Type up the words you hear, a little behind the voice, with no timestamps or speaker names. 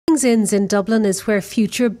King's Inns in Dublin is where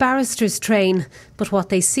future barristers train, but what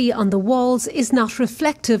they see on the walls is not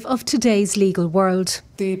reflective of today's legal world.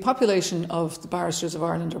 The population of the barristers of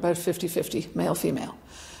Ireland are about 50-50, male-female.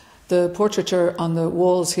 The portraiture on the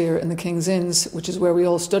walls here in the King's Inns, which is where we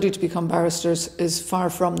all study to become barristers, is far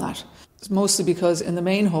from that. It's mostly because in the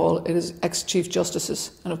main hall it is ex-Chief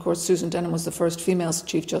Justices, and of course Susan Denham was the first female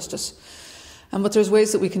Chief Justice. But there's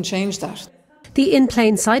ways that we can change that. The In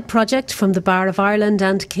Plain Sight project from the Bar of Ireland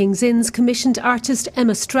and King's Inns commissioned artist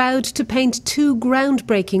Emma Stroud to paint two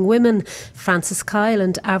groundbreaking women, Frances Kyle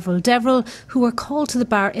and Avril Deverell, who were called to the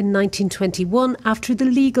bar in 1921 after the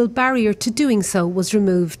legal barrier to doing so was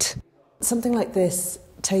removed. Something like this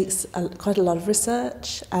takes quite a lot of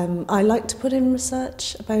research. I like to put in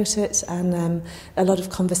research about it, and a lot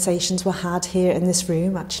of conversations were had here in this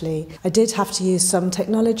room actually. I did have to use some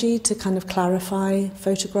technology to kind of clarify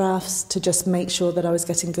photographs to just make sure that I was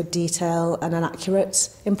getting good detail and an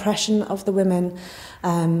accurate impression of the women.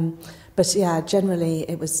 But yeah, generally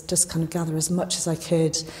it was just kind of gather as much as I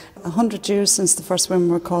could. 100 years since the first women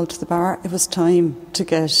were called to the bar, it was time to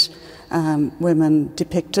get women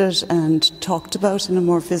depicted and talked about in a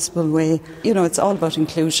more visible way. You know, it's all about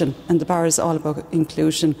inclusion, and the bar is all about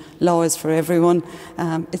inclusion. Law is for everyone.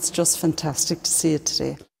 It's just fantastic to see it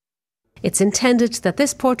today. It's intended that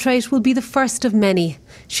this portrait will be the first of many.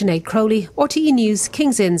 Sinead Crowley, RTE News,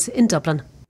 King's Inns in Dublin.